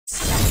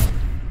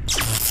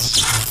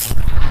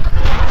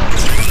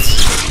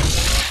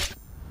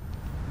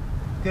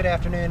Good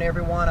afternoon,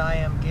 everyone. I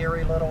am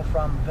Gary Little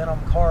from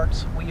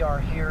VenomKarts. We are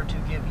here to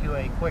give you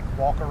a quick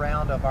walk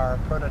around of our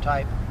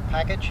prototype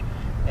package,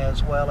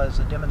 as well as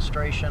a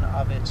demonstration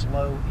of its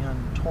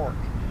low-end torque.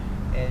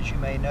 As you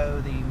may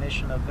know, the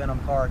mission of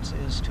VenomKarts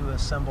is to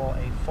assemble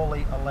a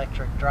fully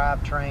electric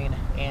drivetrain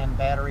and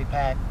battery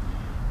pack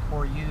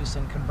for use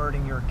in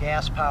converting your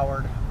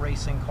gas-powered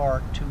racing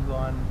cart to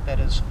one that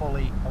is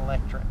fully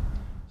electric.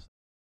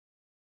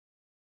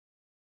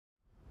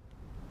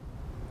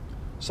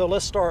 So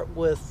let's start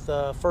with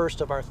first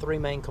of our three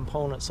main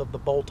components of the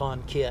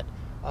bolt-on kit.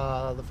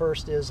 The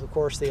first is, of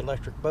course, the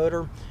electric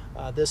motor.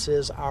 This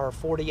is our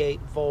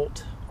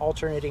 48-volt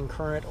alternating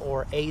current,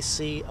 or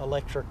AC,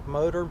 electric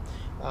motor.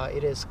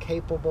 It is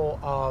capable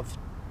of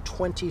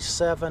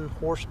 27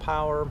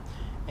 horsepower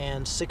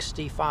and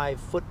 65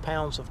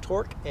 foot-pounds of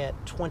torque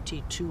at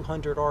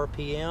 2200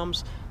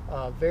 RPMs.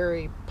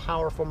 Very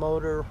powerful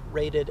motor,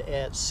 rated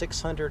at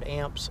 600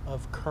 amps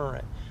of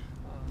current.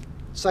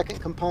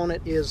 Second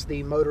component is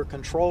the motor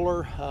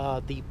controller.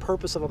 The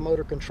purpose of a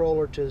motor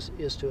controller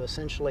is to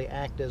essentially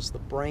act as the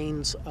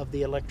brains of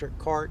the electric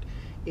cart.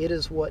 It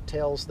is what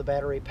tells the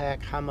battery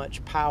pack how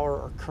much power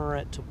or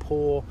current to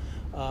pull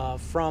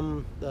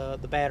from the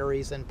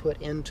batteries and put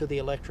into the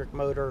electric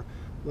motor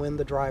when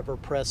the driver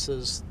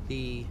presses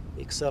the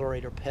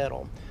accelerator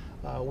pedal.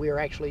 We are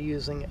actually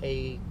using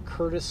a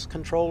Curtis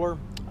controller.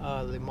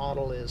 The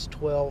model is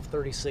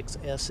 1236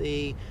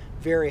 SE.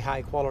 Very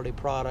high quality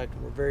product.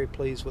 We're very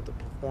pleased with the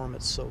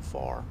performance so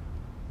far.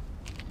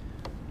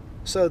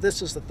 So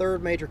this is the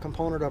third major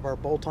component of our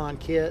bolt-on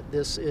kit.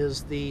 This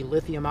is the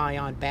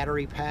lithium-ion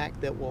battery pack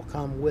that will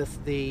come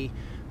with the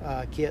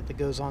kit that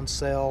goes on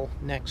sale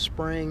next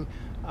spring.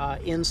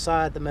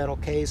 Inside the metal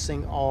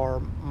casing are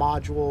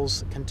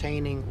modules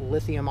containing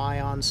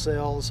lithium-ion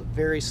cells,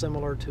 very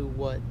similar to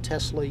what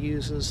Tesla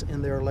uses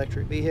in their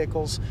electric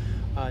vehicles.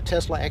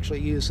 Tesla actually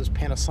uses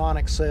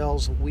Panasonic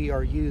cells. We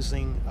are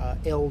using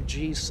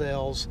LG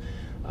cells,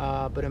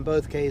 but in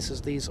both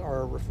cases these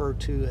are referred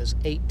to as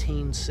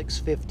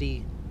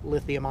 18650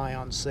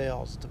 lithium-ion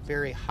cells. It's a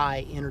very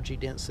high energy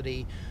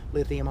density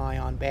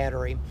lithium-ion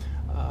battery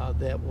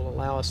that will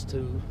allow us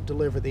to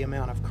deliver the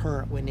amount of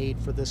current we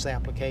need for this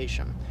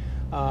application.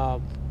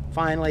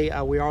 Finally,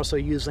 we're also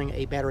using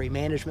a battery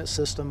management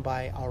system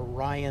by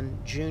Orion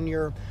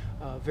Jr.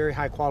 Very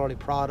high quality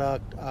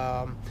product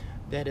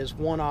that is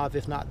one of,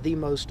 if not the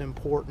most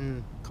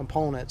important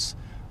components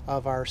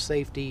of our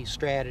safety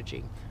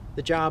strategy.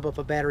 The job of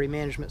a battery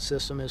management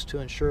system is to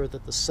ensure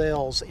that the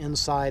cells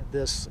inside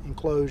this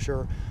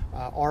enclosure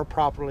are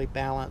properly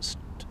balanced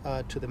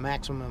to the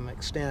maximum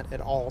extent at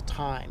all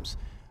times.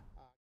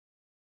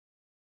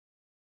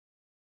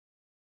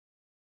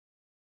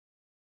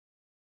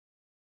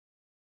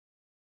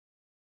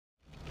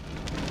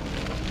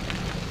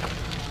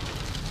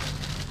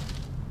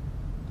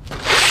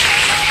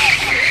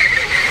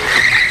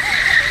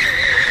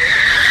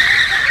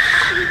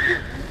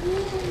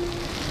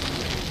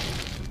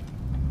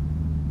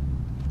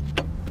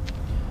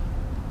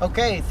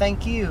 Okay,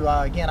 thank you.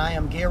 Again, I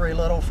am Gary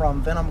Little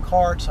from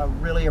VenomKarts. I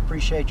really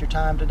appreciate your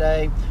time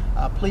today.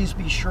 Please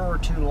be sure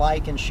to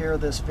like and share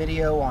this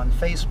video on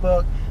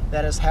Facebook.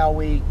 That is how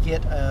we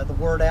get the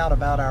word out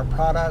about our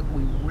product.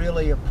 We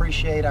really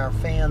appreciate our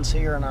fans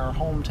here in our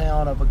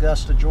hometown of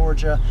Augusta,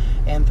 Georgia,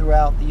 and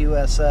throughout the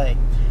USA.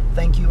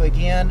 Thank you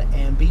again,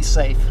 and be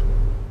safe.